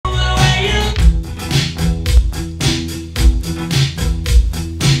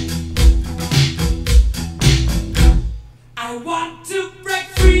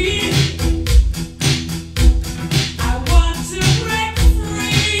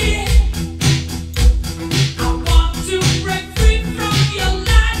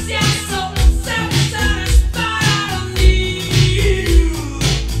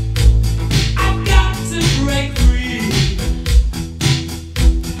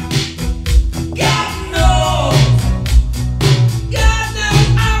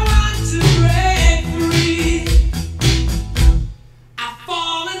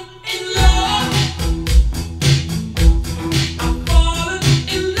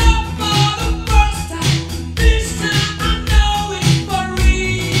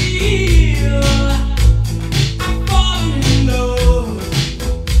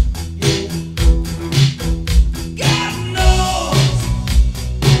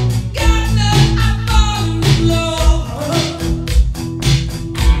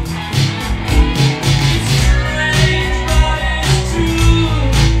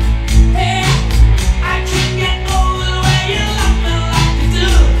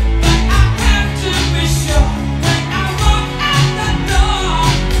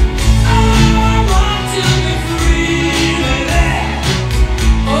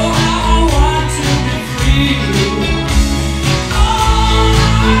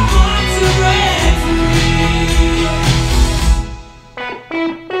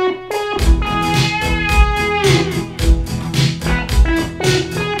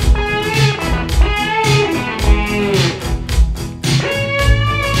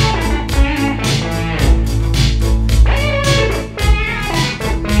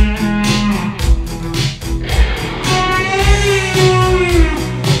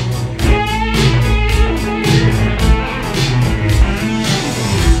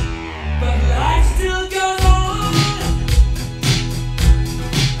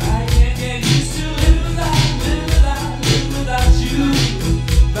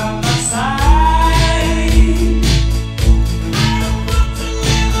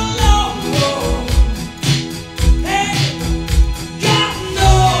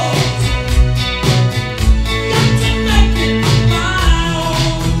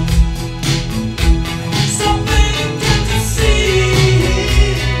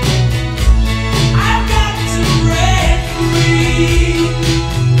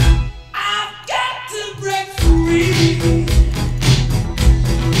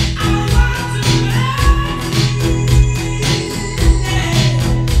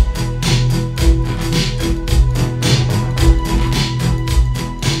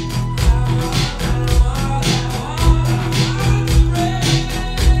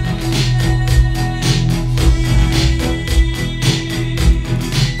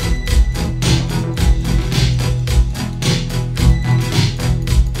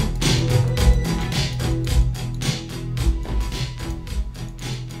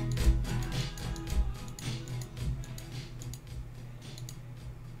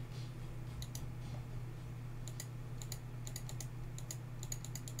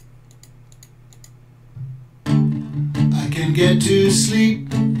can get to sleep.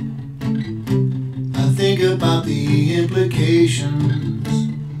 I think about the implications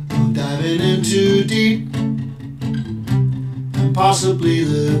of diving in too deep, and possibly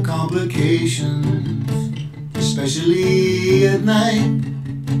the complications, especially at night.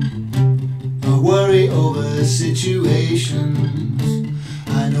 I worry over situations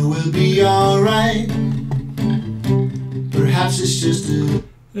I know we'll be alright. Perhaps it's just a...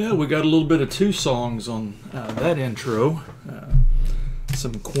 Yeah, we got a little bit of two songs on that intro.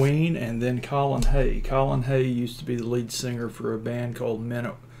 Some Queen and then Colin Hay. Colin Hay used to be the lead singer for a band called Men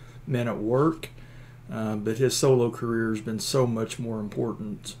at Work, but his solo career has been so much more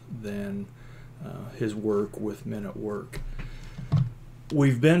important than his work with Men at Work.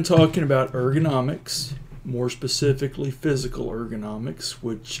 We've been talking about ergonomics, more specifically physical ergonomics,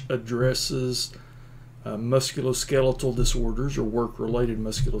 which addresses musculoskeletal disorders or work-related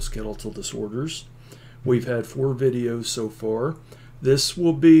musculoskeletal disorders. We've had 4 videos so far. This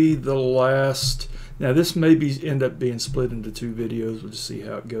will be the last. Now this may end up being split into 2 videos. We'll just see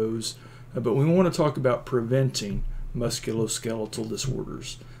how it goes. But we want to talk about preventing musculoskeletal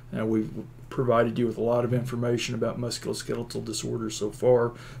disorders. Now we've provided you with a lot of information about musculoskeletal disorders so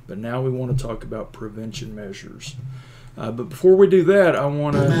far, but now we want to talk about prevention measures. But before we do that, I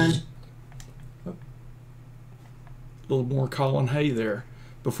want to... A little more Colin Hay there.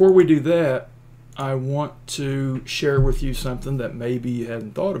 Before we do that, I want to share with you something that maybe you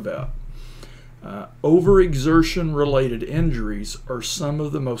hadn't thought about. Overexertion related injuries are some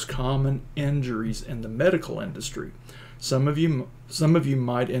of the most common injuries in the medical industry. Some of you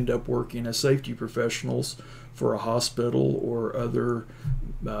might end up working as safety professionals for a hospital or other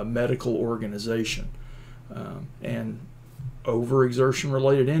medical organization. And overexertion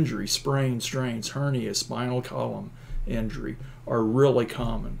related injuries, sprains, strains, hernia, spinal column injury are really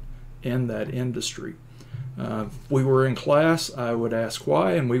common in that industry. If we were in class, I would ask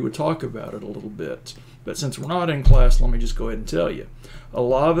why, and we would talk about it a little bit. But since we're not in class, let me just go ahead and tell you. A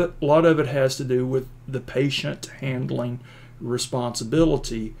lot of it has to do with the patient handling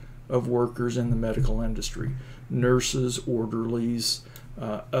responsibility of workers in the medical industry. Nurses, orderlies,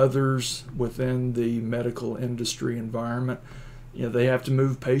 others within the medical industry environment. You know, they have to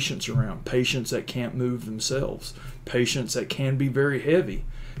move patients around, patients that can't move themselves, patients that can be very heavy,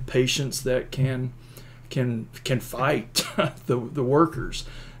 patients that can fight the workers.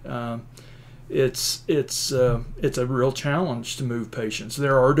 It's a real challenge to move patients.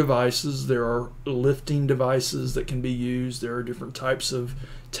 There are devices, there are lifting devices that can be used. There are different types of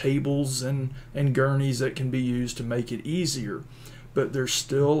tables and gurneys that can be used to make it easier. But there's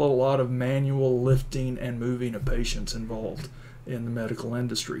still a lot of manual lifting and moving of patients involved in the medical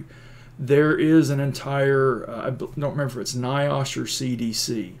industry. There is an entire, I don't remember if it's NIOSH or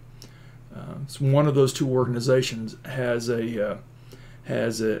CDC. It's one of those 2 organizations has an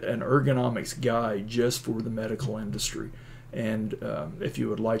ergonomics guide just for the medical industry. And if you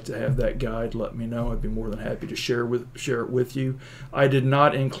would like to have that guide, let me know. I'd be more than happy to share it with you. I did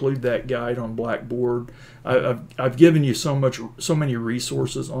not include that guide on Blackboard. I've given you so many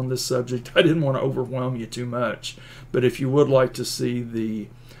resources on this subject. I didn't want to overwhelm you too much. But if you would like to see the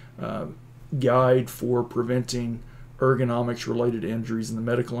guide for preventing ergonomics related injuries in the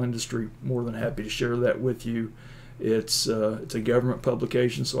medical industry, more than happy to share that with you. It's a government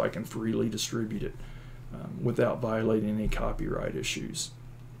publication, so I can freely distribute it without violating any copyright issues.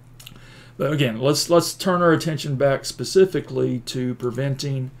 But again, let's turn our attention back specifically to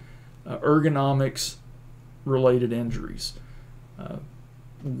preventing ergonomics related injuries,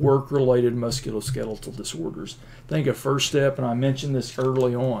 work-related musculoskeletal disorders. I think a first step, and I mentioned this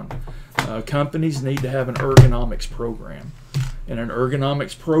early on, companies need to have an ergonomics program. And an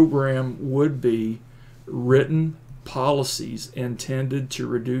ergonomics program would be written policies intended to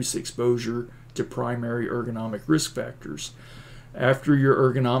reduce exposure to primary ergonomic risk factors. After your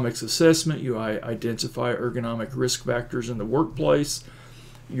ergonomics assessment, you identify ergonomic risk factors in the workplace.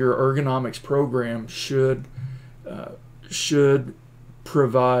 Your ergonomics program should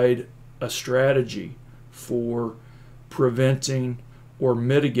provide a strategy for preventing or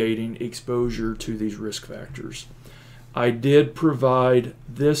mitigating exposure to these risk factors. I did provide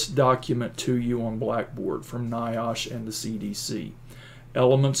this document to you on Blackboard from NIOSH and the CDC.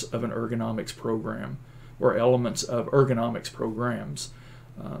 Elements of an ergonomics program, or elements of ergonomics programs.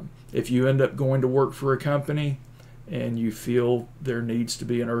 If you end up going to work for a company and you feel there needs to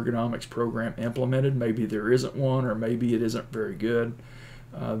be an ergonomics program implemented, maybe there isn't one, or maybe it isn't very good,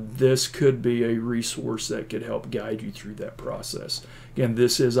 this could be a resource that could help guide you through that process. Again,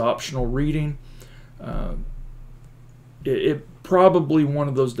 this is optional reading. It probably one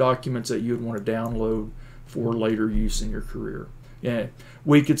of those documents that you'd want to download for later use in your career. Yeah,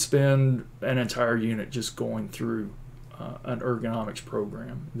 we could spend an entire unit just going through an ergonomics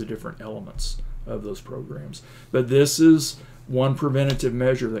program, the different elements of those programs. But this is one preventative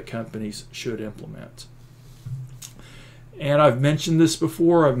measure that companies should implement. And I've mentioned this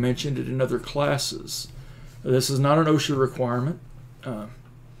before, I've mentioned it in other classes. This is not an OSHA requirement,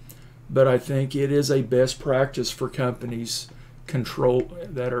 but I think it is a best practice for companies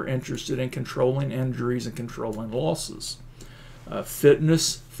that are interested in controlling injuries and controlling losses.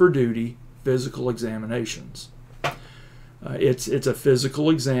 Fitness for duty physical examinations. It's a physical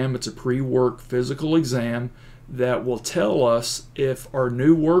exam, it's a pre-work physical exam that will tell us if our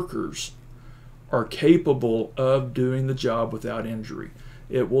new workers are capable of doing the job without injury.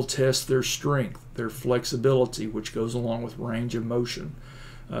 It will test their strength, their flexibility, which goes along with range of motion.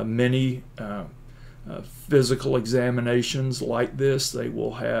 Many physical examinations like this, they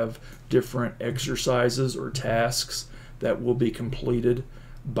will have different exercises or tasks that will be completed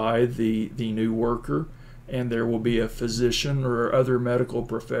by the new worker, and there will be a physician or other medical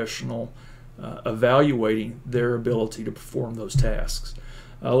professional evaluating their ability to perform those tasks.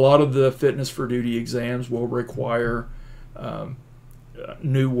 A lot of the fitness for duty exams will require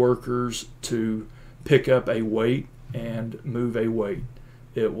new workers to pick up a weight and move a weight.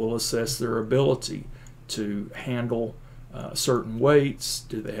 It will assess their ability to handle certain weights,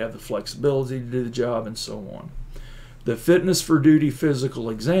 do they have the flexibility to do the job, and so on. The fitness for duty physical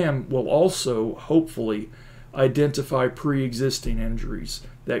exam will also hopefully identify pre-existing injuries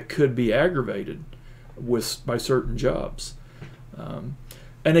that could be aggravated by certain jobs.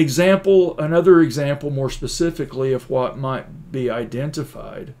 Another example more specifically of what might be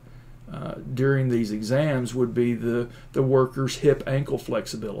identified during these exams would be the worker's hip-ankle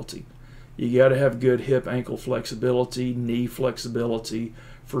flexibility. You got to have good hip-ankle flexibility, knee flexibility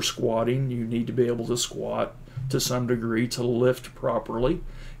for squatting. You need to be able to squat to some degree to lift properly.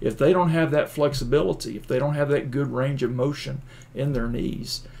 If they don't have that flexibility, if they don't have that good range of motion in their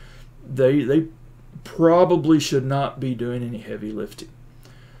knees, they probably should not be doing any heavy lifting.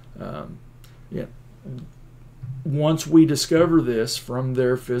 Once we discover this from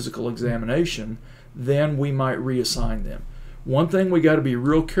their physical examination, then we might reassign them. One thing we got to be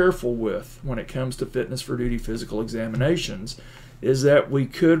real careful with when it comes to fitness for duty physical examinations is that we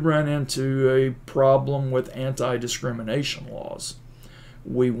could run into a problem with anti-discrimination laws.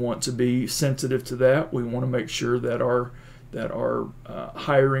 We want to be sensitive to that. We want to make sure that our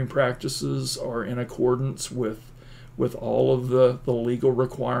hiring practices are in accordance with all of the legal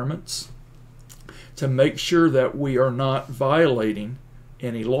requirements, to make sure that we are not violating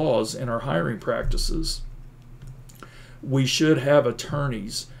any laws in our hiring practices. We should have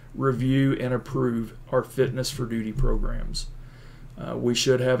attorneys review and approve our fitness for duty programs. We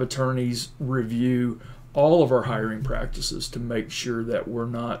should have attorneys review all of our hiring practices to make sure that we're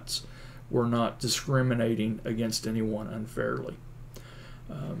not discriminating against anyone unfairly.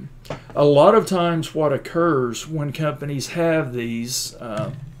 A lot of times what occurs when companies have these,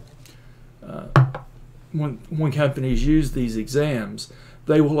 when companies use these exams,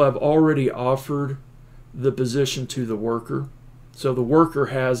 they will have already offered the position to the worker. So the worker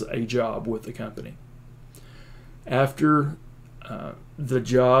has a job with the company. After the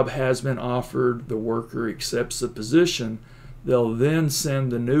job has been offered, the worker accepts the position, they'll then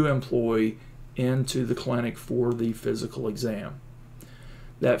send the new employee into the clinic for the physical exam.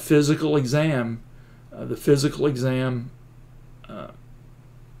 That physical exam,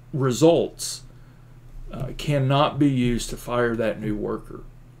 results cannot be used to fire that new worker.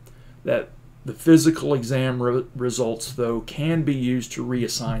 That the physical exam results, though, can be used to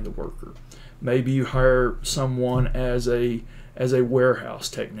reassign the worker. Maybe you hire someone as a warehouse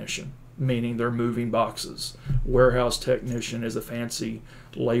technician, meaning they're moving boxes. Warehouse technician is a fancy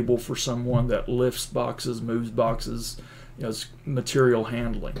label for someone that lifts boxes, moves boxes, it's material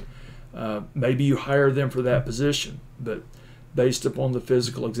handling. Maybe you hire them for that position, but based upon the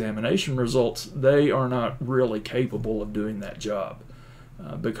physical examination results, they are not really capable of doing that job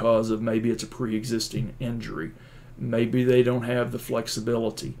because of maybe it's a pre-existing injury. Maybe they don't have the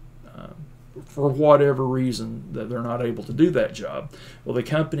flexibility. For whatever reason that they're not able to do that job. Well, the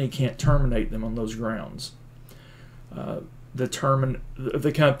company can't terminate them on those grounds. The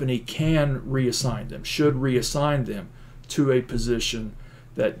company can reassign them, should reassign them to a position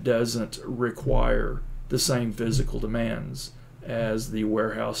that doesn't require the same physical demands as the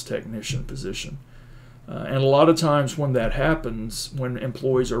warehouse technician position. And a lot of times when that happens, when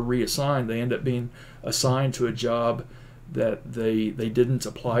employees are reassigned, they end up being assigned to a job that they didn't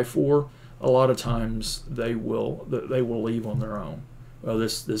apply for. A lot of times they will leave on their own. well,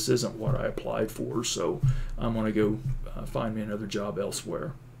 this isn't what I applied for, so I'm going to go find me another job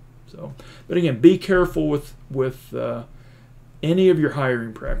elsewhere. So, but again, be careful with any of your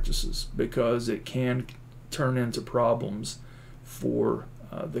hiring practices, because it can turn into problems for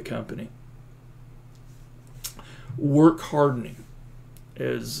the company. Work hardening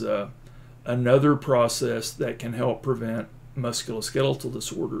is another process that can help prevent musculoskeletal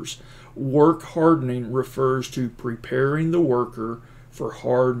disorders. Work hardening refers to preparing the worker for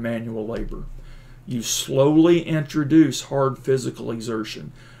hard manual labor. You slowly introduce hard physical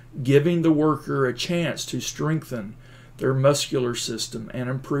exertion, giving the worker a chance to strengthen their muscular system and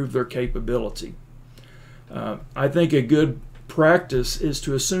improve their capability. I think a good practice is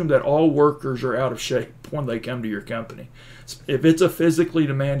to assume that all workers are out of shape when they come to your company. If it's a physically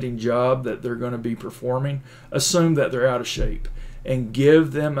demanding job that they're going to be performing, assume that they're out of shape and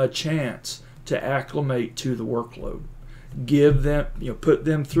give them a chance to acclimate to the workload. Give them, put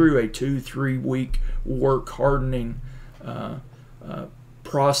them through a 2-3 week work hardening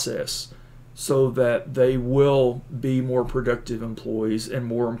process, so that they will be more productive employees, and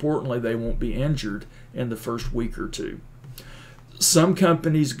more importantly, they won't be injured in the first week or two. Some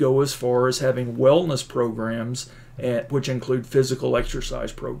companies go as far as having wellness programs, which include physical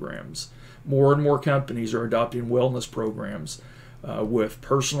exercise programs. More and more companies are adopting wellness programs with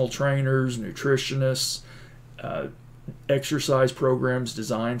personal trainers, nutritionists, exercise programs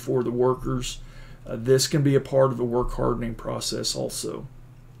designed for the workers. This can be a part of the work hardening process also.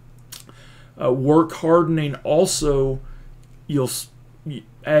 Work hardening also,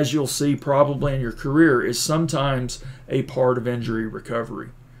 as you'll see probably in your career, is sometimes a part of injury recovery.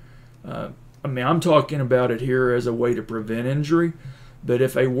 I'm talking about it here as a way to prevent injury, but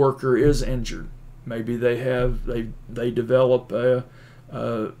if a worker is injured, maybe they develop a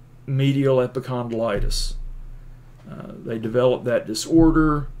medial epicondylitis. They develop that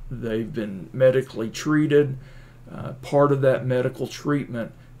disorder, they've been medically treated. Part of that medical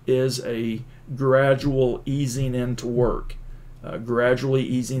treatment is a gradual easing into work, gradually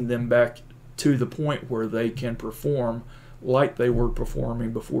easing them back to the point where they can perform like they were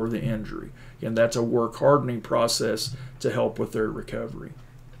performing before the injury. And that's a work hardening process to help with their recovery.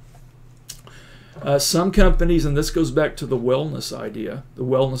 Some companies, and this goes back to the wellness idea, the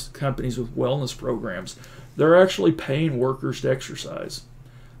wellness companies with wellness programs, they're actually paying workers to exercise.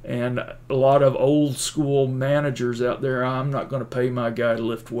 And a lot of old school managers out there, I'm not going to pay my guy to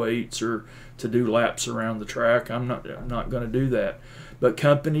lift weights or to do laps around the track. I'm not going to do that. But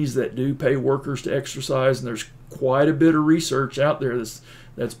companies that do pay workers to exercise, and there's quite a bit of research out there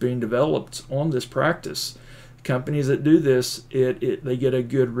that's being developed on this practice. Companies that do this, they get a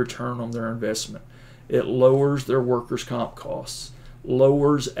good return on their investment. It lowers their workers' comp costs,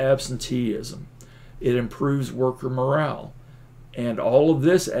 lowers absenteeism. It improves worker morale. And all of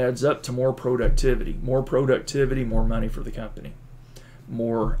this adds up to more productivity. More productivity, more money for the company.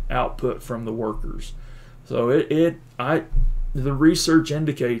 More output from the workers. So the research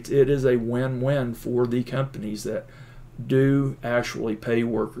indicates it is a win-win for the companies that do actually pay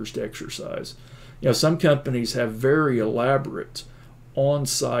workers to exercise. Some companies have very elaborate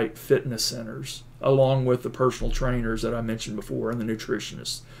on-site fitness centers, along with the personal trainers that I mentioned before and the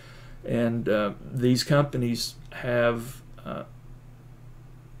nutritionists. And these companies have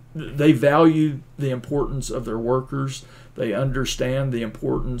they value the importance of their workers. They understand the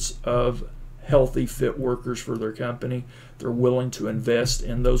importance of healthy, fit workers for their company. They're willing to invest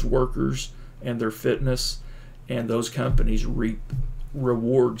in those workers and their fitness, and those companies reap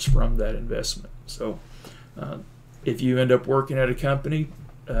rewards from that investment. So if you end up working at a company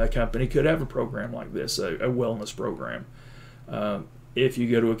could have a program like this, a wellness program. If you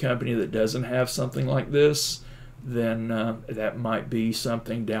go to a company that doesn't have something like this, then that might be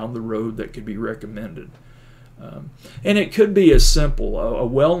something down the road that could be recommended. And it could be as simple. A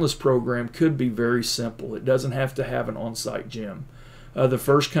wellness program could be very simple. It doesn't have to have an on-site gym. The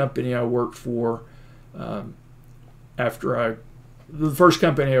first company I worked for, the first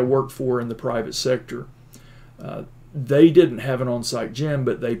company I worked for in the private sector, they didn't have an on-site gym,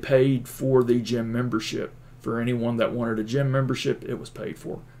 but they paid for the gym membership. For anyone that wanted a gym membership, it was paid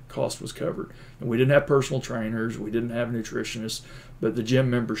for. Cost was covered. And we didn't have personal trainers, we didn't have nutritionists, but the gym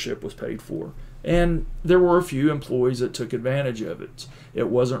membership was paid for. And there were a few employees that took advantage of it. It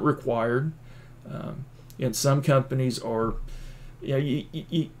wasn't required. And some companies are,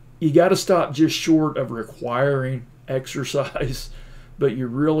 you got to stop just short of requiring exercise, but you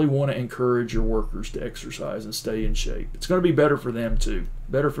really want to encourage your workers to exercise and stay in shape. It's going to be better for them too.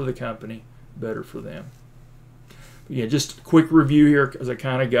 Better for the company, better for them. Just a quick review here, because I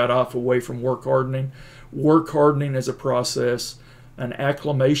kind of got away from work hardening. Work hardening is a process an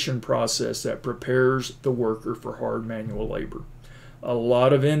acclimation process that prepares the worker for hard manual labor. A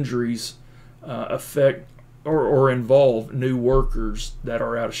lot of injuries affect or involve new workers that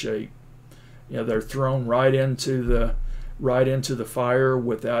are out of shape. They're thrown right into the fire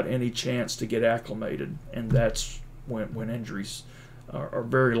without any chance to get acclimated, and that's when injuries are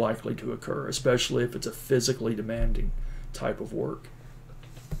very likely to occur, especially if it's a physically demanding type of work.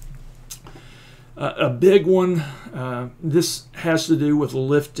 A big one, this has to do with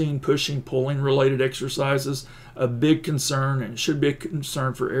lifting, pushing, pulling related exercises. A big concern, and should be a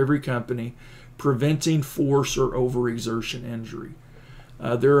concern for every company, preventing force or overexertion injury.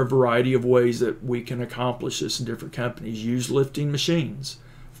 There are a variety of ways that we can accomplish this in different companies. Use lifting machines,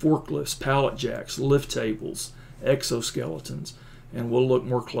 forklifts, pallet jacks, lift tables, exoskeletons, and we'll look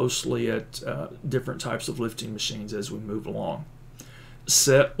more closely at different types of lifting machines as we move along.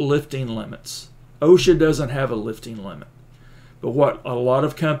 Set lifting limits. OSHA doesn't have a lifting limit, but what a lot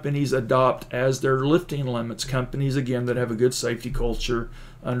of companies adopt as their lifting limits, companies again that have a good safety culture,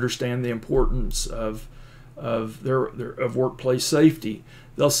 understand the importance of workplace safety,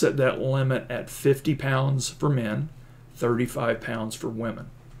 they'll set that limit at 50 pounds for men, 35 pounds for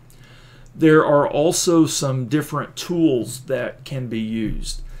women. There are also some different tools that can be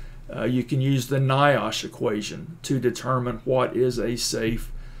used. You can use the NIOSH equation to determine what is a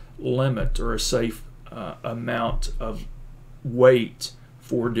safe limit or a safe amount of weight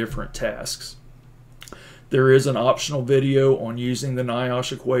for different tasks. There is an optional video on using the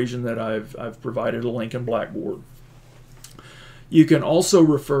NIOSH equation that I've provided a link in Blackboard. You can also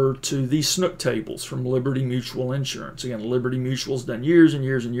refer to the SNOOK tables from Liberty Mutual Insurance. Again, Liberty Mutual's done years and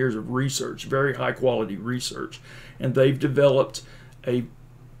years and years of research, very high quality research, and they've developed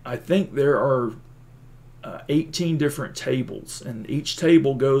I think there are 18 different tables, and each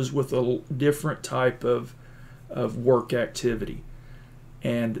table goes with a different type of work activity.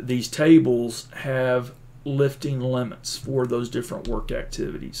 And these tables have lifting limits for those different work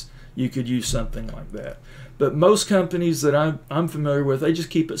activities. You could use something like that. But most companies that I'm familiar with, they just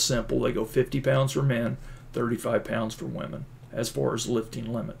keep it simple. They go 50 pounds for men, 35 pounds for women as far as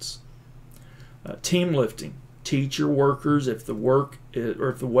lifting limits. Team lifting. Teach your workers if the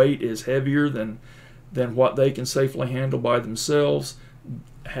weight is heavier than what they can safely handle by themselves,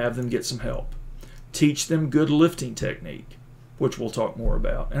 have them get some help. Teach them good lifting technique, which we'll talk more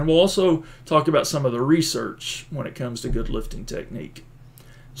about. And we'll also talk about some of the research when it comes to good lifting technique.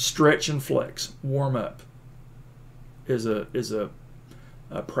 Stretch and flex, warm up is a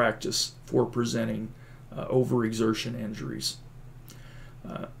practice for preventing overexertion injuries.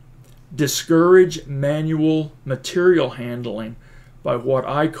 Discourage manual material handling by what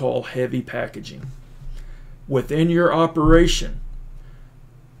I call heavy packaging. Within your operation,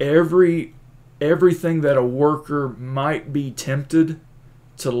 everything that a worker might be tempted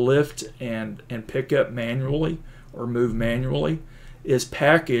to lift and pick up manually or move manually is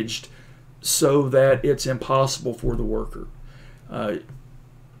packaged so that it's impossible for the worker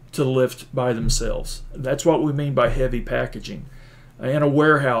to lift by themselves. That's what we mean by heavy packaging. In a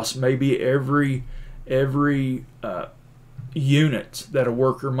warehouse, maybe every unit that a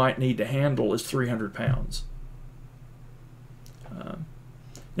worker might need to handle is 300 pounds.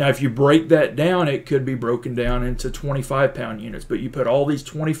 Now, if you break that down, it could be broken down into 25-pound units, but you put all these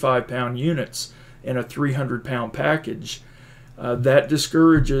 25-pound units in a 300-pound package, that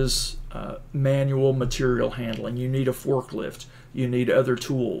discourages manual material handling. You need a forklift. You need other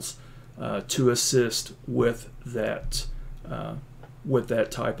tools to assist with that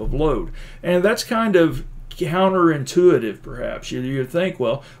type of load. And that's kind of counterintuitive, perhaps. You think,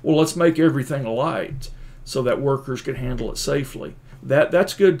 well, let's make everything light so that workers can handle it safely.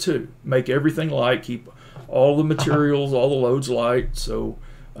 That's good too. Make everything light, keep all the materials, all the loads light, so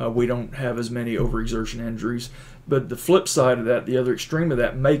we don't have as many overexertion injuries. But the flip side of that, the other extreme of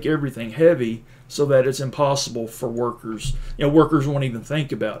that, make everything heavy so that it's impossible for workers. Workers won't even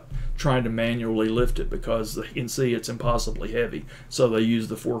think about trying to manually lift it because they can see it's impossibly heavy. So they use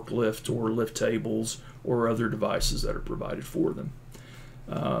the forklift or lift tables or other devices that are provided for them.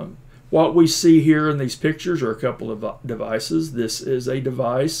 What we see here in these pictures are a couple of devices. This is a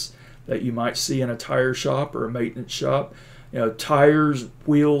device that you might see in a tire shop or a maintenance shop. Tires,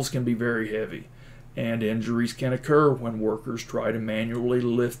 wheels can be very heavy, and injuries can occur when workers try to manually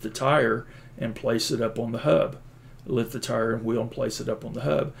lift the tire and place it up on the hub. Lift the tire and wheel and place it up on the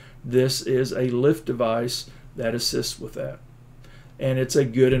hub. This is a lift device that assists with that, and it's a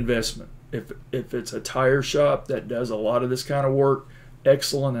good investment. If it's a tire shop that does a lot of this kind of work,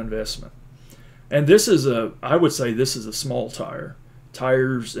 excellent investment. And I would say this is a small tire.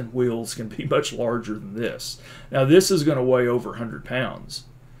 tires and wheels can be much larger than this. Now this is going to weigh over 100 pounds,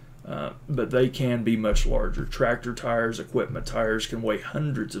 but they can be much larger. Tractor tires, equipment tires can weigh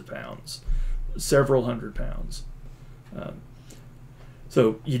hundreds of pounds, several hundred pounds.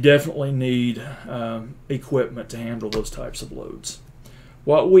 So you definitely need equipment to handle those types of loads.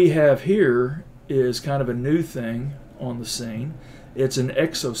 What we have here is kind of a new thing on the scene. It's an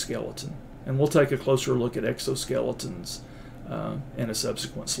exoskeleton, and we'll take a closer look at exoskeletons in a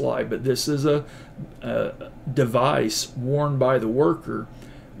subsequent slide. But this is a device worn by the worker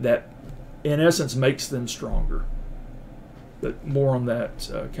that in essence makes them stronger. But more on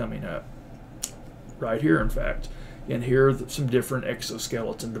that coming up. Right here, in fact. And here are some different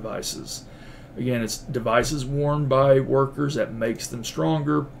exoskeleton devices. Again, it's devices worn by workers that makes them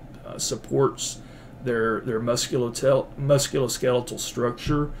stronger, supports their musculoskeletal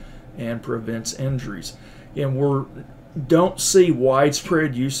structure, and prevents injuries. And we don't see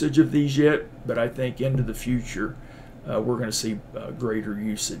widespread usage of these yet, but I think into the future we're going to see greater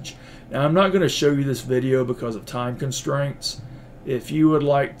usage. Now, I'm not going to show you this video because of time constraints. If you would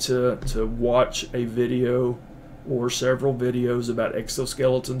like to watch a video or several videos about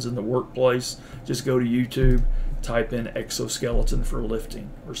exoskeletons in the workplace, just go to YouTube, type in exoskeleton for lifting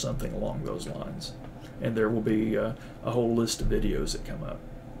or something along those lines, and there will be a whole list of videos that come up.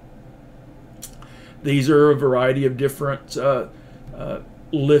 These are a variety of different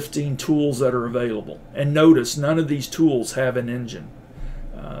lifting tools that are available, and notice none of these tools have an engine.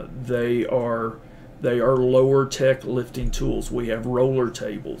 They are lower tech lifting tools. We have roller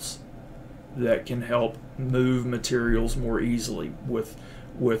tables that can help move materials more easily with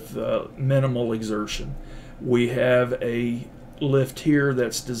minimal exertion. We have a lift here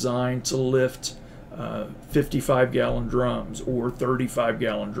that's designed to lift 55-gallon drums or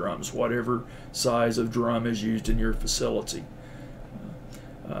 35-gallon drums, whatever size of drum is used in your facility.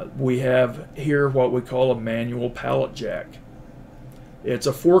 We have here what we call a manual pallet jack. It's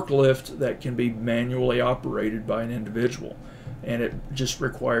a forklift that can be manually operated by an individual, and it just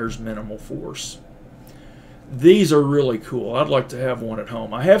requires minimal force. These are really cool. I'd like to have one at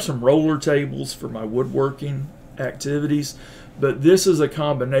home. I have some roller tables for my woodworking activities, but this is a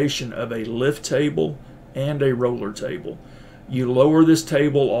combination of a lift table and a roller table. You lower this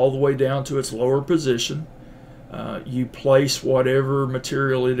table all the way down to its lower position. You place whatever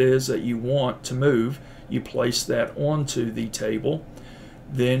material it is that you want to move. You place that onto the table.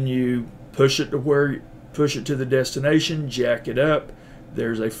 Then you push it to the destination, jack it up.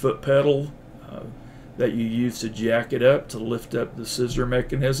 There's a foot pedal that you use to jack it up to lift up the scissor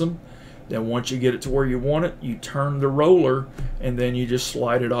mechanism. Then once you get it to where you want it, you turn the roller, and then you just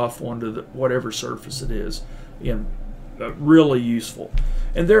slide it off onto whatever surface it is. Again, really useful.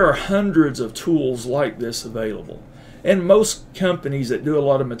 And there are hundreds of tools like this available. And most companies that do a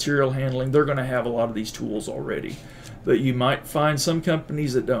lot of material handling, they're going to have a lot of these tools already. But you might find some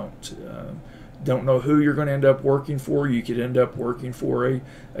companies that don't know who you're going to end up working for. You could end up working for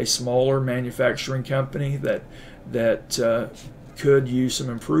a smaller manufacturing company that could use some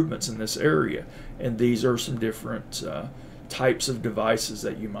improvements in this area. And these are some different types of devices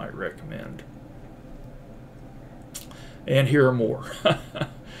that you might recommend. And here are more.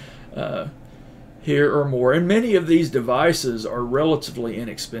 Here are more. And many of these devices are relatively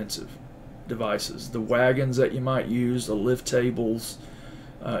inexpensive devices. The wagons that you might use, the lift tables.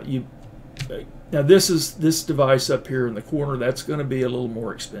 Now this device up here in the corner, that's going to be a little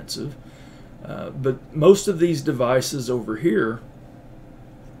more expensive. But most of these devices over here,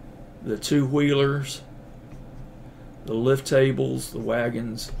 the two-wheelers, the lift tables, the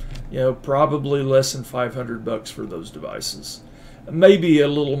wagons, probably less than $500 for those devices. Maybe a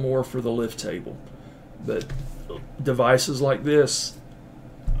little more for the lift table. But devices like this,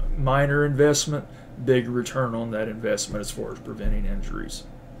 minor investment, big return on that investment as far as preventing injuries.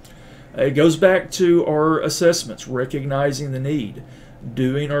 It goes back to our assessments, recognizing the need,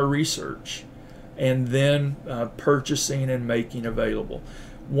 doing our research, and then purchasing and making available.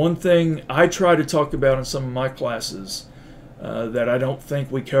 One thing I try to talk about in some of my classes that I don't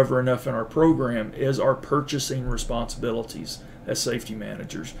think we cover enough in our program is our purchasing responsibilities as safety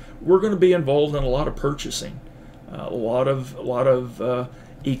managers. We're going to be involved in a lot of purchasing, a lot of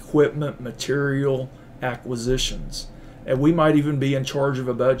equipment, material acquisitions, and we might even be in charge of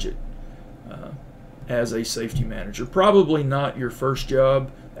a budget as a safety manager. Probably not your first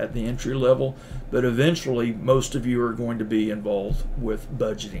job at the entry level, but eventually most of you are going to be involved with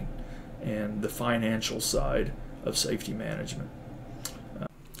budgeting and the financial side of safety management.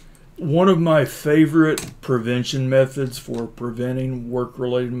 One of my favorite prevention methods for preventing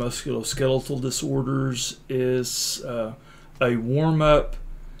work-related musculoskeletal disorders is a warm-up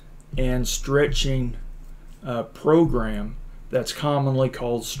and stretching program that's commonly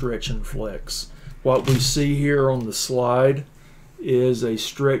called stretch and flex. What we see here on the slide is a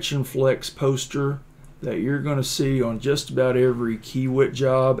stretch and flex poster that you're going to see on just about every Kiewit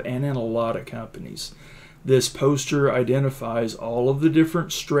job and in a lot of companies. This poster identifies all of the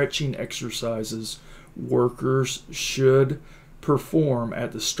different stretching exercises workers should perform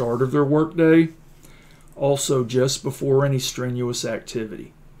at the start of their workday, also just before any strenuous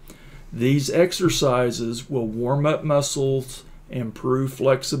activity. These exercises will warm up muscles, improve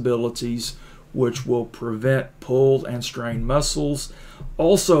flexibilities, which will prevent pull and strain muscles.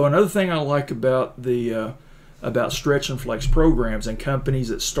 Also, another thing I like about the about stretch and flex programs and companies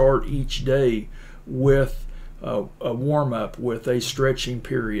that start each day with a warm-up with a stretching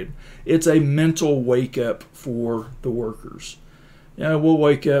period, it's a mental wake-up for the workers. You know, we'll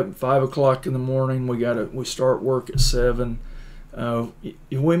wake up at 5 o'clock in the morning. We start work at 7.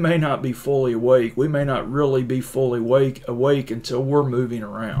 We may not be fully awake. We may not really be fully awake until we're moving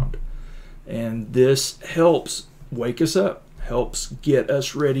around. And this helps wake us up, helps get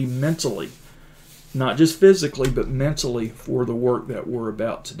us ready mentally, not just physically, but mentally for the work that we're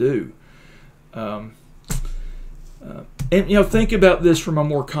about to do. And think about this from a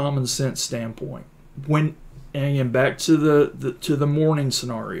more common sense standpoint. And again, back to the morning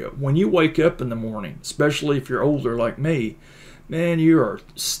scenario. When you wake up in the morning, especially if you're older like me, man, you are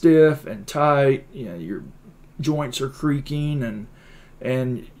stiff and tight. Your joints are creaking,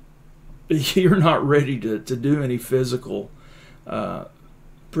 and you're not ready to do any physical,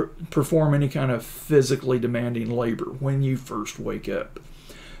 perform any kind of physically demanding labor when you first wake up.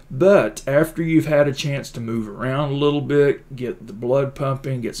 But after you've had a chance to move around a little bit, get the blood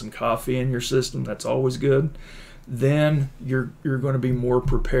pumping, get some coffee in your system, that's always good, then you're going to be more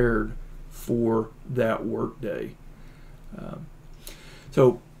prepared for that work day.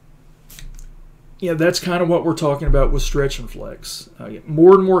 So that's kind of what we're talking about with stretch and flex.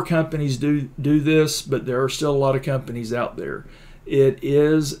 More and more companies do this, but there are still a lot of companies out there. It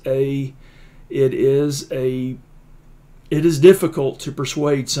is difficult to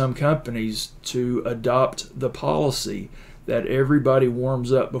persuade some companies to adopt the policy that everybody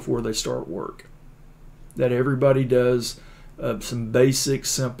warms up before they start work, that everybody does some basic,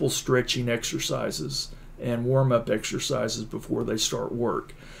 simple stretching exercises and warm-up exercises before they start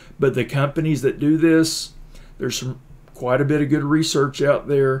work. But the companies that do this, there's quite a bit of good research out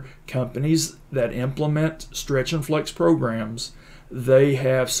there. Companies that implement stretch and flex programs, they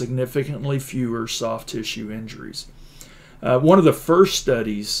have significantly fewer soft tissue injuries. One of the first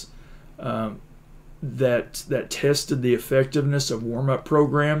studies that tested the effectiveness of warm-up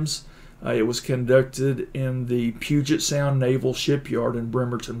programs, it was conducted in the Puget Sound Naval Shipyard in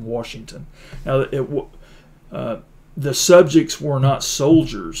Bremerton, Washington. Now, the subjects were not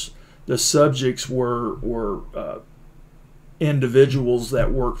soldiers. The subjects were individuals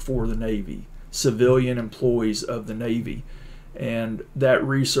that worked for the Navy, civilian employees of the Navy. And that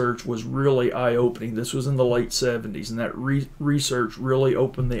research was really eye-opening. This was in the late 70s, and that research really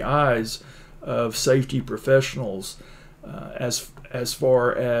opened the eyes of safety professionals as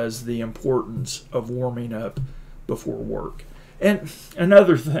far as the importance of warming up before work. And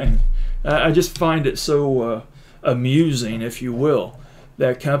another thing, I just find it so amusing, if you will,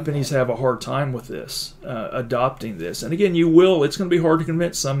 that companies have a hard time with this, adopting this. And again, it's going to be hard to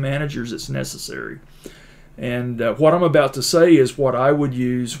convince some managers it's necessary. And what I'm about to say is what I would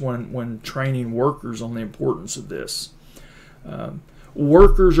use when training workers on the importance of this.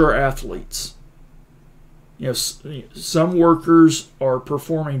 Workers are athletes. Some workers are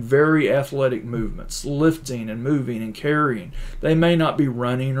performing very athletic movements, lifting and moving and carrying. They may not be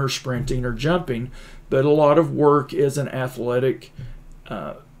running or sprinting or jumping, but a lot of work is an athletic,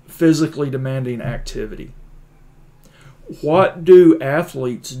 physically demanding activity. What do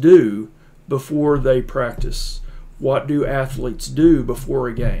athletes do before they practice? What do athletes do before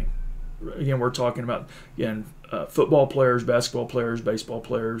a game? Again, we're talking about football players, basketball players, baseball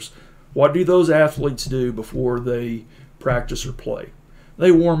players. What do those athletes do before they practice or play? They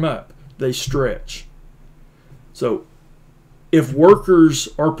warm up. They stretch. So if workers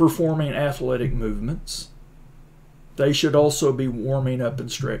are performing athletic movements, they should also be warming up and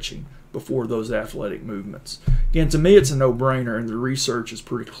stretching before those athletic movements. Again, to me, it's a no-brainer, and the research is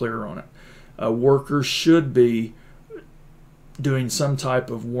pretty clear on it. Workers should be doing some type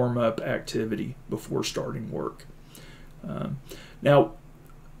of warm-up activity before starting work. Now,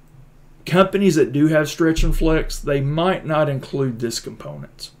 companies that do have stretch and flex, they might not include this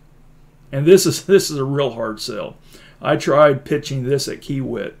component. And this is a real hard sell. I tried pitching this at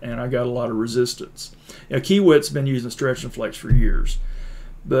Kiewit, and I got a lot of resistance. Kiewit's been using stretch and flex for years,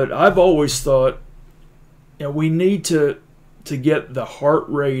 but I've always thought, we need to get the heart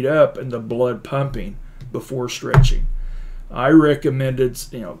rate up and the blood pumping before stretching. I recommended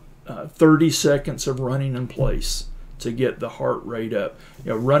 30 seconds of running in place to get the heart rate up.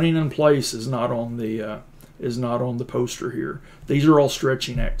 Running in place is not on the poster here. These are all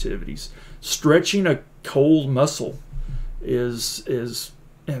stretching activities. Stretching a cold muscle is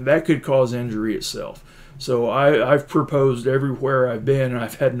and that could cause injury itself. So I've proposed everywhere I've been, and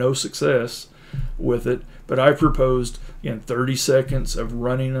I've had no success with it, but I proposed 30 seconds of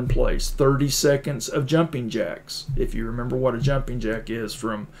running in place, 30 seconds of jumping jacks. If you remember what a jumping jack is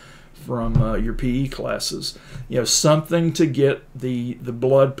from your PE classes, something to get the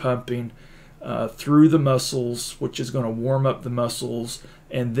blood pumping through the muscles, which is going to warm up the muscles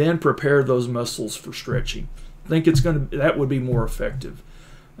and then prepare those muscles for stretching. I think that would be more effective.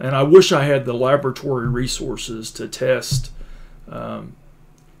 And I wish I had the laboratory resources to test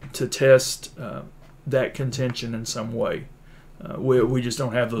that contention in some way. We just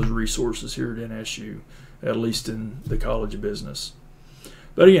don't have those resources here at NSU, at least in the College of Business.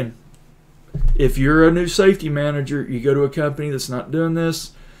 But again, if you're a new safety manager, you go to a company that's not doing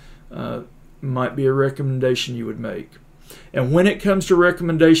this, might be a recommendation you would make. And when it comes to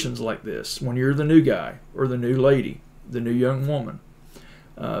recommendations like this, when you're the new guy or the new lady, the new young woman,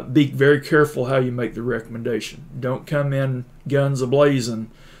 be very careful how you make the recommendation. Don't come in guns a-blazing,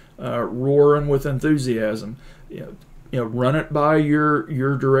 roaring with enthusiasm. Run it by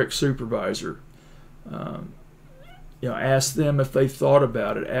your direct supervisor. Ask them if they thought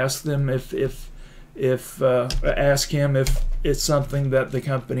about it. Ask them ask him if it's something that the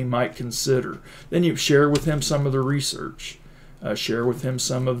company might consider. Then you share with him some of the research. Share with him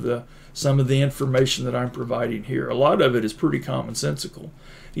some of the information that I'm providing here. A lot of it is pretty commonsensical.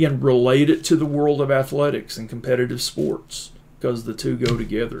 Again, relate it to the world of athletics and competitive sports, because the two go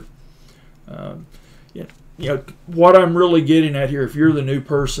together. What I'm really getting at here, if you're the new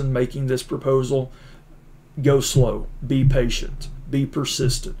person making this proposal, go slow, be patient, be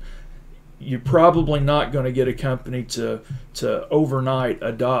persistent. You're probably not going to get a company to overnight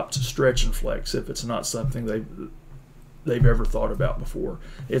adopt stretch and flex if it's not something they've ever thought about before.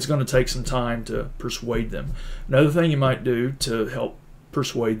 It's going to take some time to persuade them. Another thing you might do to help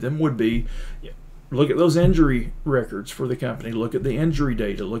persuade them would be look at those injury records for the company. Look at the injury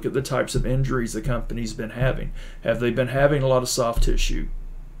data. Look at the types of injuries the company's been having. Have they been having a lot of soft tissue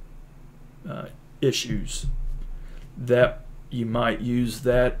issues? That you might use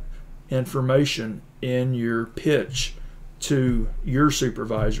that information in your pitch to your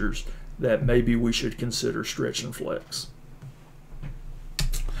supervisors that maybe we should consider stretch and flex.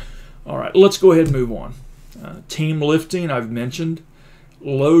 All right, let's go ahead and move on. Team lifting, I've mentioned.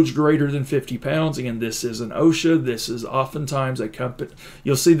 Loads greater than 50 pounds. Again, this is an OSHA. This is oftentimes a company.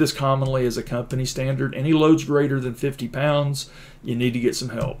 You'll see this commonly as a company standard. Any loads greater than 50 pounds, you need to get some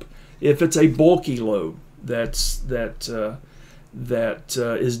help. If it's a bulky load that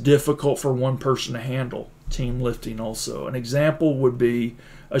is difficult for one person to handle, team lifting also. An example would be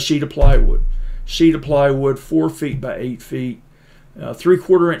a sheet of plywood. Sheet of plywood, 4 feet by 8 feet.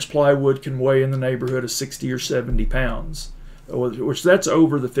 3/4 inch plywood can weigh in the neighborhood of 60 or 70 pounds. Which that's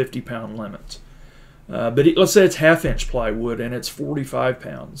over the 50-pound limit. But let's say it's 1/2 inch plywood and it's 45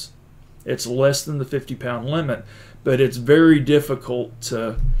 pounds. It's less than the 50-pound limit, but it's very difficult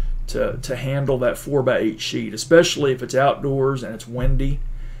to handle that 4 by 8 sheet, especially if it's outdoors and it's windy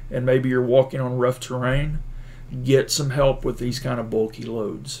and maybe you're walking on rough terrain. Get some help with these kind of bulky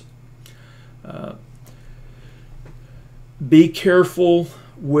loads. Be careful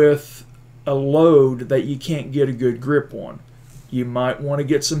with a load that you can't get a good grip on. You might want to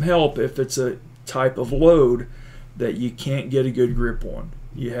get some help if it's a type of load that you can't get a good grip on.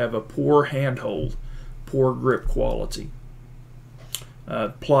 You have a poor handhold, poor grip quality.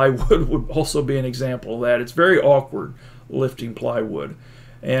 Plywood would also be an example of that. It's very awkward lifting plywood.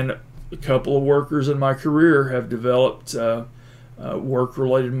 And a couple of workers in my career have developed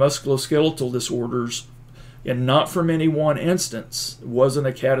work-related musculoskeletal disorders, and not from any one instance. It wasn't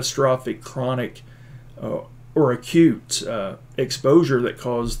a catastrophic, chronic, or acute exposure that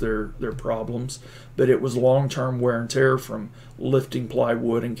caused their problems, but it was long-term wear and tear from lifting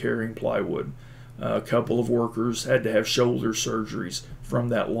plywood and carrying plywood. A couple of workers had to have shoulder surgeries from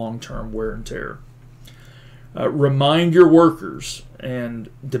that long-term wear and tear. Remind your workers, and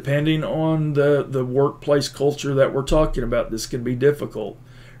depending on the workplace culture that we're talking about, this can be difficult.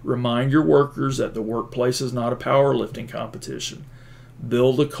 Remind your workers that the workplace is not a powerlifting competition.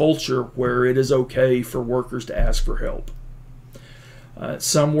 build a culture where it is okay for workers to ask for help.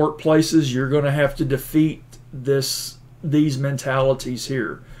 Some workplaces, you're going to have to defeat these mentalities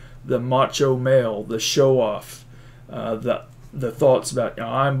here: the macho male, the show off, the thoughts about,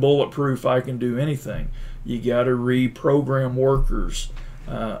 I'm bulletproof, I can do anything. You got to reprogram workers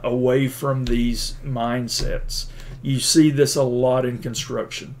away from these mindsets. You see this a lot in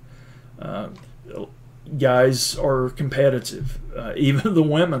construction. Guys are competitive. Even the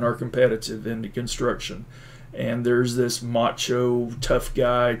women are competitive in construction. And there's this macho, tough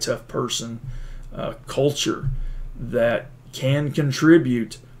guy, tough person culture that can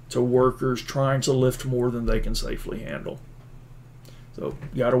contribute to workers trying to lift more than they can safely handle. So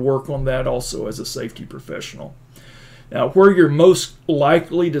you got to work on that also as a safety professional. Now, where you're most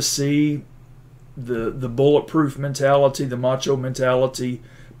likely to see the bulletproof mentality, the macho mentality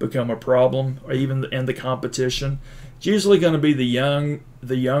become a problem, or even in the competition, it's usually going to be the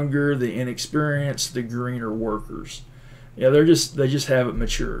younger, the inexperienced, the greener workers. Yeah, they just haven't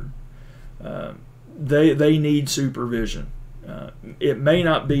matured. They need supervision. It may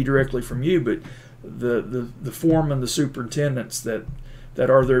not be directly from you, but the foreman, the superintendents that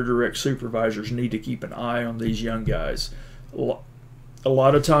are their direct supervisors need to keep an eye on these young guys. A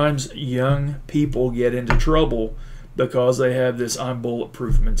lot of times young people get into trouble because they have this I'm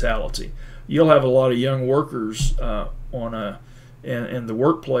bulletproof mentality. You'll have a lot of young workers in the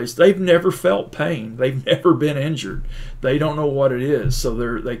workplace. They've never felt pain. They've never been injured. They don't know what it is, so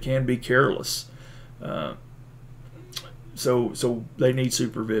they can be careless. So they need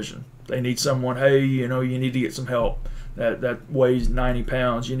supervision. They need someone, hey, you need to get some help. That weighs 90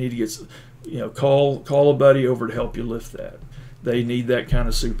 pounds. You need to get, call a buddy over to help you lift that. They need that kind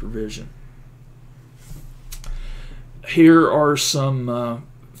of supervision. Here are some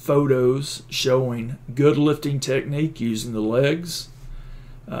photos showing good lifting technique using the legs,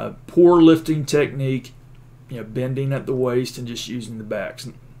 poor lifting technique, bending at the waist and just using the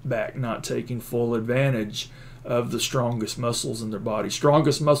back, not taking full advantage of the strongest muscles in their body.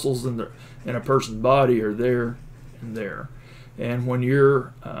 Strongest muscles in a person's body are there and there. And when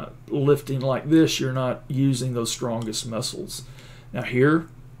you're lifting like this, you're not using those strongest muscles. Now here,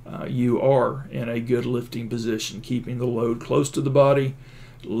 you are in a good lifting position, keeping the load close to the body,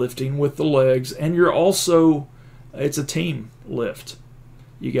 lifting with the legs, and you're also, it's a team lift.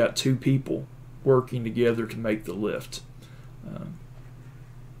 You got two people working together to make the lift.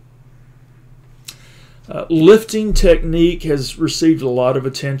 Lifting technique has received a lot of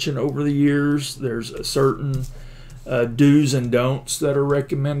attention over the years. There's a certain do's and don'ts that are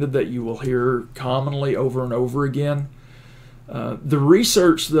recommended that you will hear commonly over and over again. The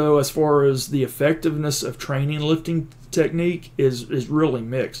research, though, as far as the effectiveness of training lifting technique is really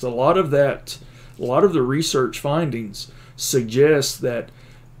mixed. A lot of the research findings suggest that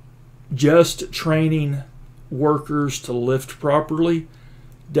just training workers to lift properly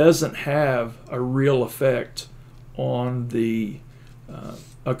doesn't have a real effect on the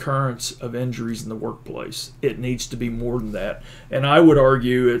occurrence of injuries in the workplace. It needs to be more than that. And I would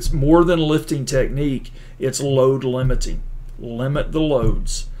argue it's more than lifting technique, it's load limiting. Limit the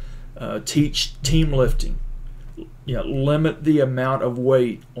loads. Teach team lifting. Limit the amount of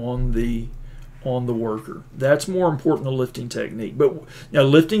weight on the worker. That's more important than lifting technique. But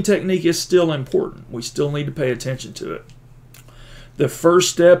lifting technique is still important. We still need to pay attention to it. The first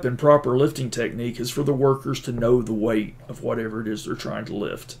step in proper lifting technique is for the workers to know the weight of whatever it is they're trying to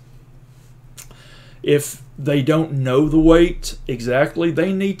lift. If they don't know the weight exactly,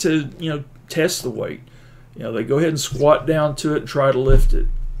 they need to test the weight. They go ahead and squat down to it and try to lift it.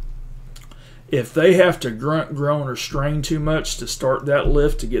 If they have to grunt, groan, or strain too much to start that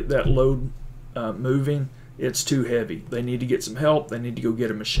lift, to get that load moving, it's too heavy. They need to get some help. They need to go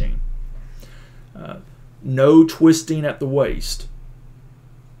get a machine. No twisting at the waist.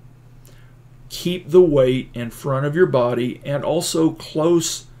 Keep the weight in front of your body and also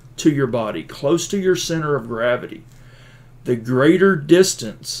close to your body, close to your center of gravity. The greater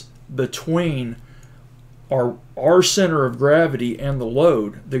distance between our center of gravity and the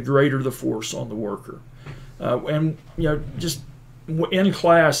load, the greater the force on the worker. Just in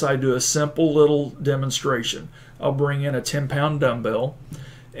class, I do a simple little demonstration. I'll bring in a 10-pound dumbbell,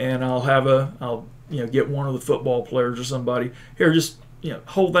 and I'll get one of the football players or somebody here. Just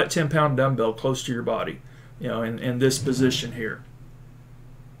hold that 10-pound dumbbell close to your body, in this position here.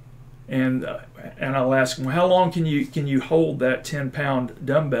 And I'll ask them, how long can you hold that 10-pound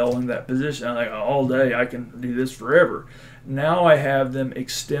dumbbell in that position? I'm like, all day. I can do this forever. Now I have them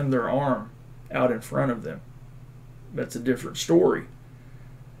extend their arm out in front of them. That's a different story.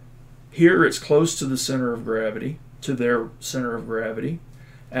 Here it's close to the center of gravity. to their center of gravity.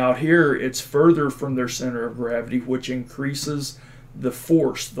 Out here, it's further from their center of gravity, which increases the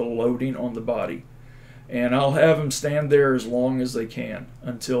force, the loading on the body. And I'll have them stand there as long as they can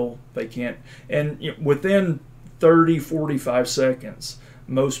until they can't. And within 30, 45 seconds,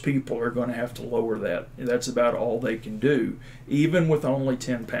 most people are going to have to lower that. That's about all they can do, even with only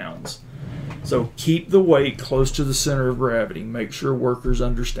 10 pounds. So keep the weight close to the center of gravity. Make sure workers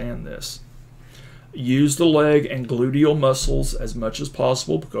understand this. Use the leg and gluteal muscles as much as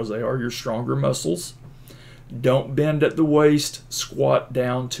possible because they are your stronger muscles. Don't bend at the waist. Squat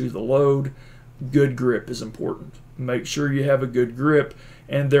down to the load. Good grip is important. Make sure you have a good grip,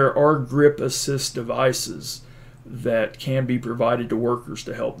 and there are grip assist devices that can be provided to workers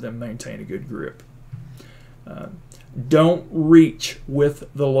to help them maintain a good grip. Don't reach with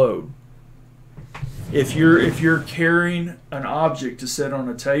the load. If you're carrying an object to set on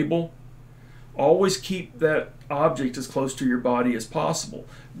a table, always keep that object as close to your body as possible.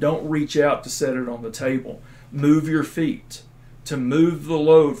 Don't reach out to set it on the table. Move your feet. To move the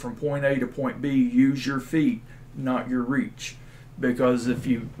load from point A to point B, use your feet, not your reach. Because if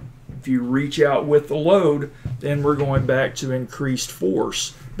you reach out with the load, then we're going back to increased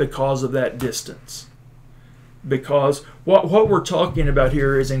force because of that distance. Because what we're talking about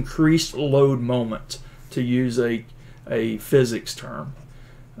here is increased load moment, to use a physics term.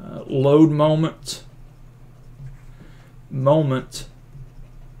 Load moment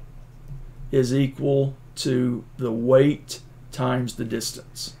is equal to the weight times the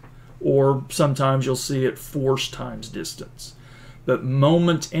distance, or sometimes you'll see it force times distance. But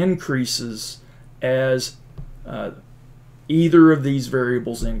moment increases as either of these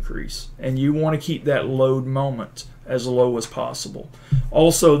variables increase, and you want to keep that load moment as low as possible.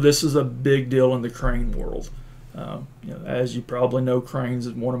 Also, this is a big deal in the crane world. As you probably know, cranes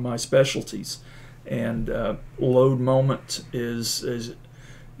is one of my specialties, and load moment is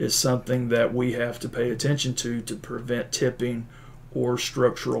something that we have to pay attention to prevent tipping or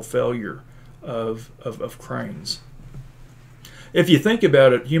structural failure of cranes. If you think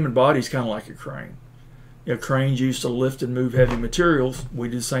about it, human body is kind of like a crane. Cranes used to lift and move heavy materials. We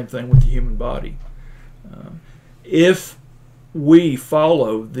do the same thing with the human body. If we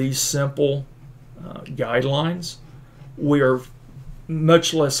follow these simple guidelines, we are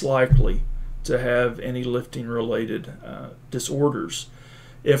much less likely to have any lifting related disorders.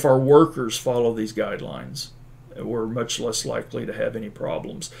 If our workers follow these guidelines, we're much less likely to have any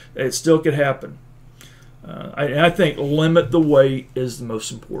problems. It still could happen. I think limit the weight is the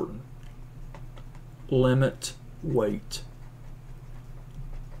most important. Limit weight.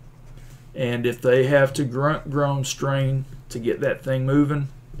 And if they have to grunt, groan, strain to get that thing moving,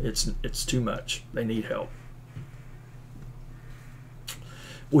 it's too much. They need help.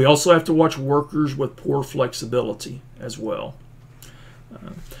 We also have to watch workers with poor flexibility as well.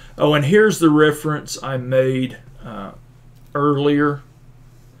 And here's the reference I made earlier,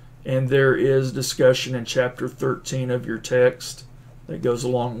 and there is discussion in chapter 13 of your text that goes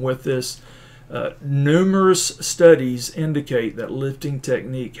along with this. Numerous studies indicate that lifting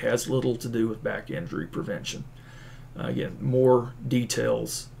technique has little to do with back injury prevention. Again, more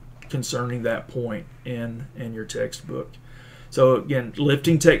details concerning that point in your textbook. So again,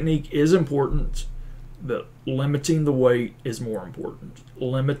 lifting technique is important, but limiting the weight is more important.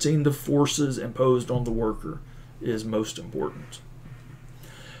 Limiting the forces imposed on the worker is most important.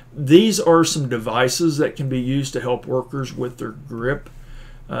 These are some devices that can be used to help workers with their grip.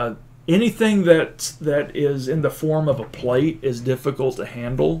 Anything that is in the form of a plate is difficult to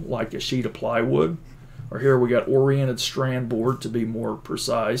handle, like a sheet of plywood, or here we got oriented strand board to be more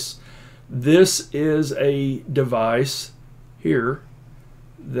precise. This is a device here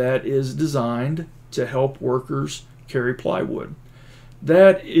that is designed to help workers carry plywood.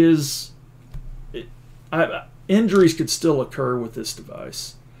 That is, injuries could still occur with this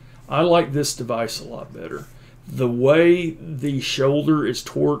device. I like this device a lot better. The way the shoulder is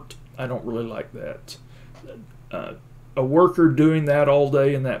torqued, I don't really like that. A worker doing that all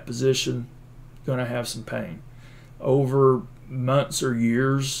day in that position going to have some pain. Over months or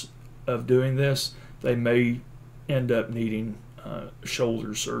years of doing this, they may end up needing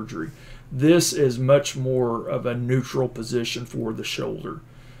shoulder surgery. This is much more of a neutral position for the shoulder.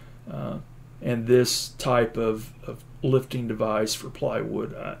 And this type of lifting device for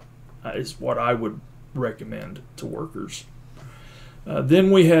plywood is what I would recommend to workers.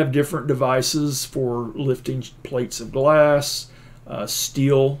 Then we have different devices for lifting plates of glass.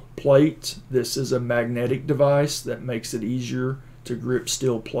 Steel plate. This is a magnetic device that makes it easier to grip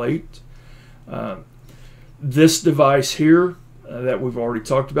steel plate. This device here that we've already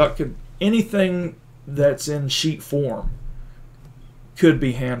talked about, anything that's in sheet form could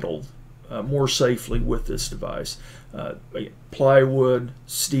be handled more safely with this device. Plywood,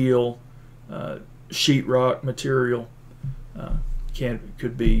 steel, sheetrock material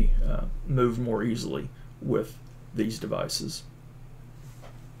could be moved more easily with these devices.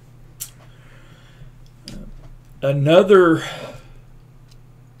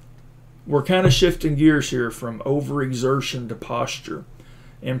 We're kind of shifting gears here from overexertion to posture.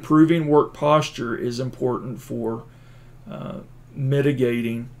 Improving work posture is important for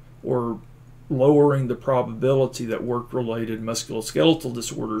mitigating or lowering the probability that work-related musculoskeletal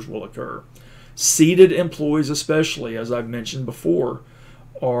disorders will occur. Seated employees especially, as I've mentioned before,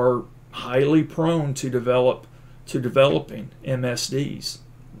 are highly prone to developing MSDs.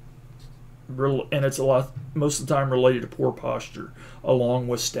 And it's most of the time related to poor posture along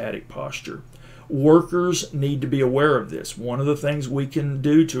with static posture. Workers need to be aware of this. One of the things we can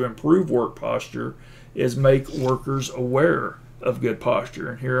do to improve work posture is make workers aware of good posture.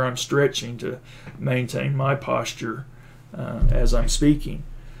 And here I'm stretching to maintain my posture as I'm speaking.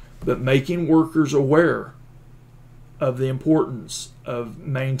 But making workers aware of the importance of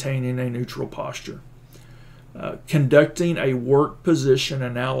maintaining a neutral posture. Conducting a work position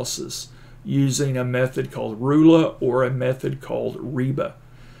analysis using a method called RULA or a method called REBA.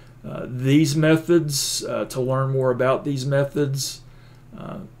 These methods, to learn more about these methods,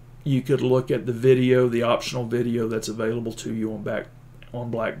 you could look at the video, the optional video that's available to you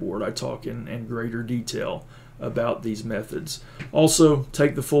on Blackboard. I talk in greater detail about these methods. Also,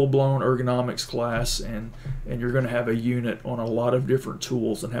 take the full-blown ergonomics class, and you're going to have a unit on a lot of different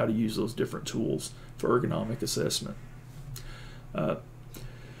tools and how to use those different tools for ergonomic assessment.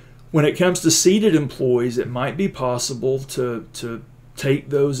 When it comes to seated employees, it might be possible to take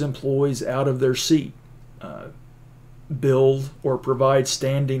those employees out of their seat, build or provide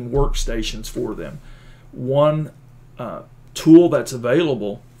standing workstations for them. One tool that's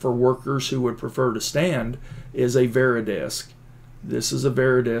available for workers who would prefer to stand is a Varidesk. This is a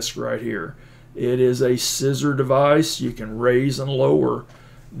Varidesk right here. It is a scissor device. You can raise and lower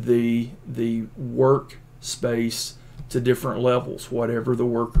the workspace to different levels, whatever the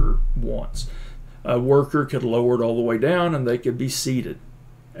worker wants. A worker could lower it all the way down and they could be seated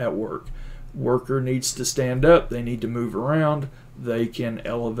at work. Worker needs to stand up, they need to move around, they can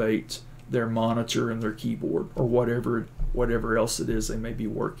elevate their monitor and their keyboard or whatever else it is they may be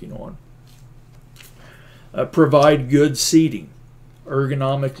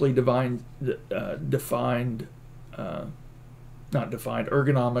ergonomically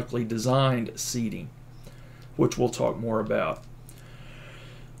designed seating, which we'll talk more about.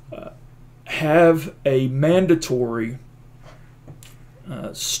 Have a mandatory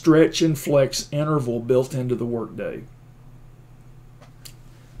stretch and flex interval built into the workday.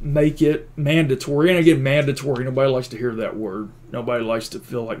 Make it mandatory, and again, mandatory, nobody likes to hear that word. Nobody likes to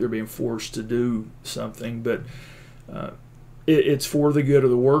feel like they're being forced to do something, but it's for the good of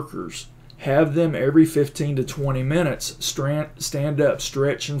the workers. Have them every 15 to 20 minutes stand up,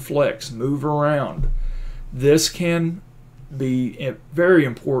 stretch and flex, move around. This can be very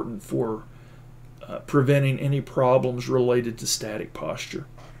important for preventing any problems related to static posture.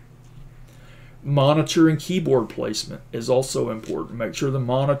 Monitor and keyboard placement is also important. Make sure the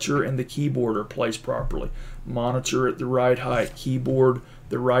monitor and the keyboard are placed properly. Monitor at the right height, keyboard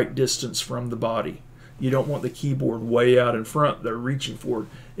the right distance from the body. You don't want the keyboard way out in front. They're reaching for it.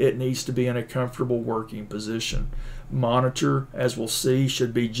 It needs to be in a comfortable working position. Monitor, as we'll see,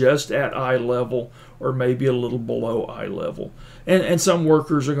 should be just at eye level or maybe a little below eye level. And some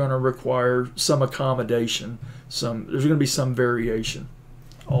workers are going to require some accommodation. There's going to be some variation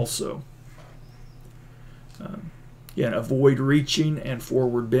also. Again, avoid reaching and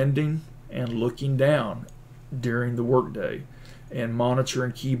forward bending and looking down during the workday. And monitor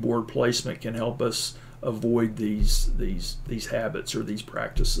and keyboard placement can help us avoid these habits or these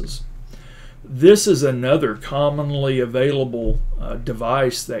practices. This is another commonly available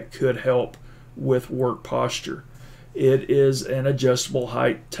device that could help with work posture. It is an adjustable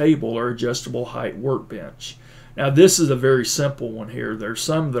height table or adjustable height workbench. Now this is a very simple one here. There's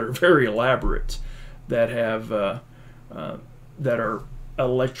some that are very elaborate that have that are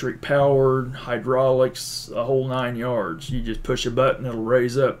electric powered, hydraulics, a whole 9 yards. You just push a button, it'll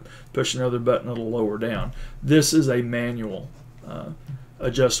raise up, push another button, it'll lower down. This is a manual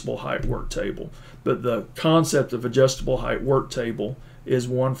adjustable height work table. But the concept of adjustable height work table is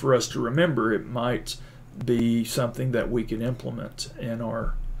one for us to remember. It might be something that we can implement in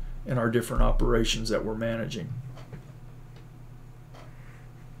our different operations that we're managing.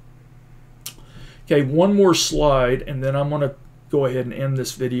 Okay, one more slide, and then I'm going to go ahead and end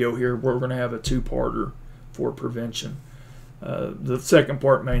this video here. We're going to have a two-parter for prevention. The second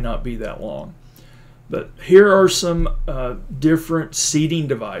part may not be that long. But here are some different seating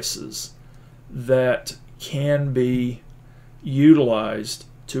devices that can be utilized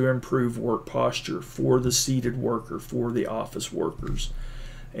to improve work posture for the seated worker, for the office workers.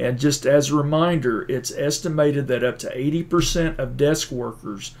 And just as a reminder, it's estimated that up to 80% of desk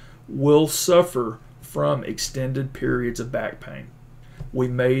workers will suffer from extended periods of back pain. We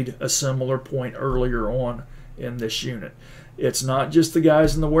made a similar point earlier on in this unit. It's not just the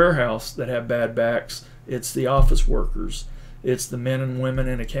guys in the warehouse that have bad backs, it's the office workers. It's the men and women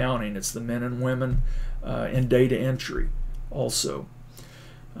in accounting. It's the men and women in data entry also.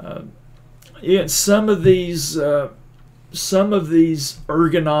 Some of these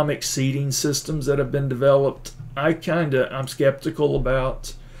ergonomic seating systems that have been developed, I'm skeptical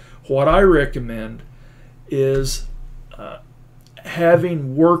about. What I recommend is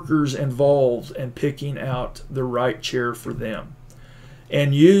having workers involved in picking out the right chair for them,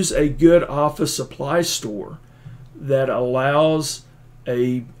 and use a good office supply store that allows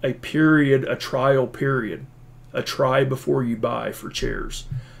a trial period, a try before you buy for chairs.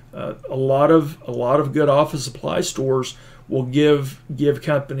 A lot of good office supply stores will give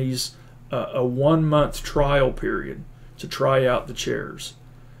companies a 1 month trial period to try out the chairs.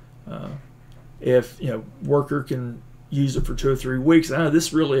 If worker can use it for 2 or 3 weeks,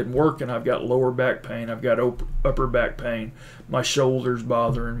 this really isn't working. I've got lower back pain, I've got upper back pain, my shoulder's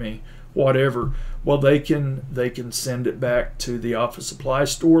bothering me, whatever. Well, they can send it back to the office supply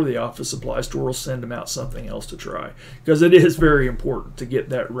store. The office supply store will send them out something else to try, because it is very important to get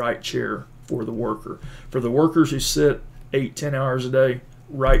that right chair for the worker. For the workers who sit 8-10 hours a day,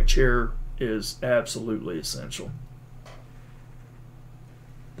 right chair is absolutely essential.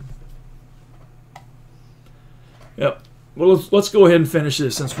 Yep. Well, let's go ahead and finish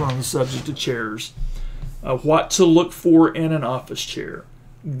this since we're on the subject of chairs. What to look for in an office chair: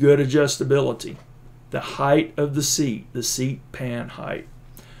 good adjustability, the height of the seat pan height,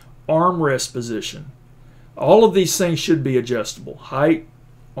 armrest position. All of these things should be adjustable. Height,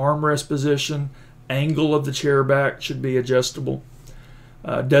 armrest position, angle of the chair back should be adjustable.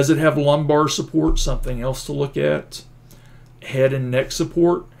 Does it have lumbar support? Something else to look at. Head and neck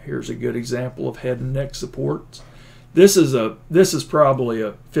support. Here's a good example of head and neck support. This is probably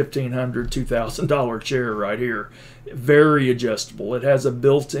a $1,500, $2,000 chair right here. Very adjustable. It has a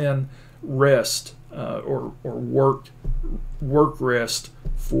built-in rest or work rest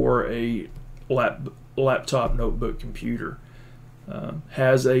for a laptop notebook computer.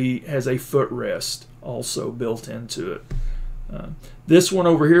 Has a footrest also built into it. This one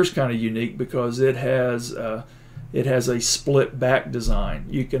over here is kind of unique because it has a split back design.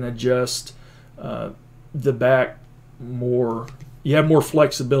 You can adjust the back more. You have more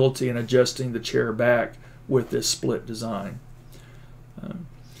flexibility in adjusting the chair back with this split design.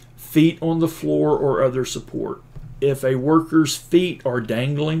 Feet on the floor or other support. If a worker's feet are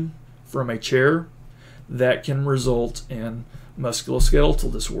dangling from a chair, that can result in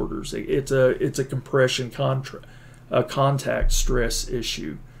musculoskeletal disorders. It's a compression contact stress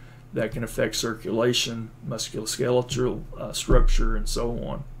issue that can affect circulation, musculoskeletal structure, and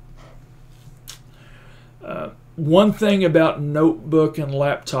so on. One thing about notebook and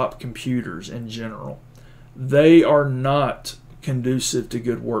laptop computers in general, they are not conducive to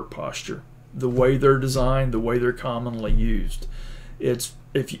good work posture. The way they're designed, the way they're commonly used. It's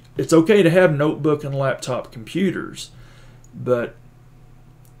okay to have notebook and laptop computers, but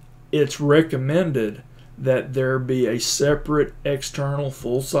it's recommended that there be a separate external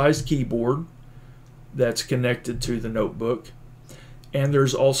full-size keyboard that's connected to the notebook, and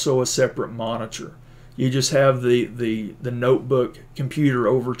there's also a separate monitor. You just have the notebook computer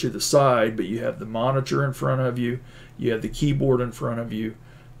over to the side, but you have the monitor in front of you, you have the keyboard in front of you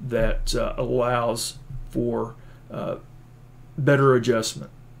that allows for better adjustment.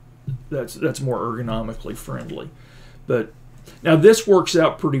 That's more ergonomically friendly. But now this works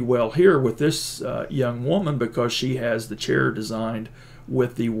out pretty well here with this young woman because she has the chair designed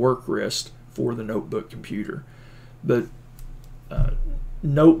with the work rest for the notebook computer. But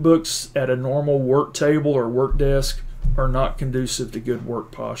notebooks at a normal work table or work desk are not conducive to good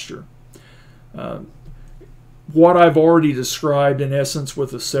work posture. What I've already described in essence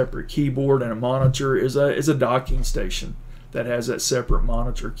with a separate keyboard and a monitor is a docking station that has that separate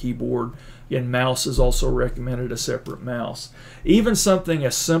monitor keyboard. And mouse is also recommended, a separate mouse. Even something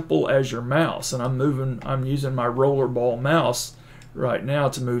as simple as your mouse, and I'm using my rollerball mouse right now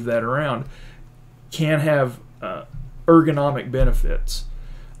to move that around, can have ergonomic benefits.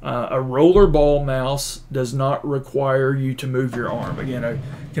 A rollerball mouse does not require you to move your arm. Again, a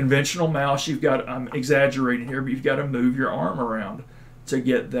conventional mouse, you've got, I'm exaggerating here, but you've got to move your arm around to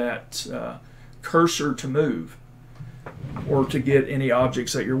get that cursor to move, or to get any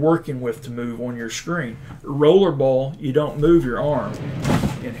objects that you're working with to move on your screen. Rollerball, you don't move your arm.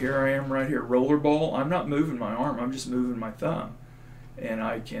 And here I am right here. Rollerball, I'm not moving my arm, I'm just moving my thumb. And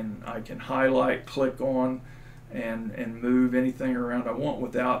I can highlight, click on, and move anything around I want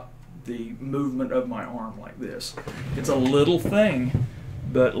without the movement of my arm like this. It's a little thing,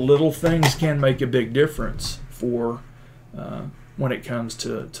 but little things can make a big difference for when it comes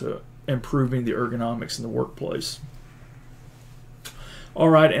to improving the ergonomics in the workplace. All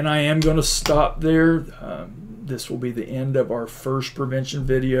right, and I am going to stop there. This will be the end of our first prevention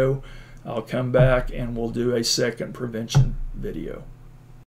video. I'll come back and we'll do a second prevention video.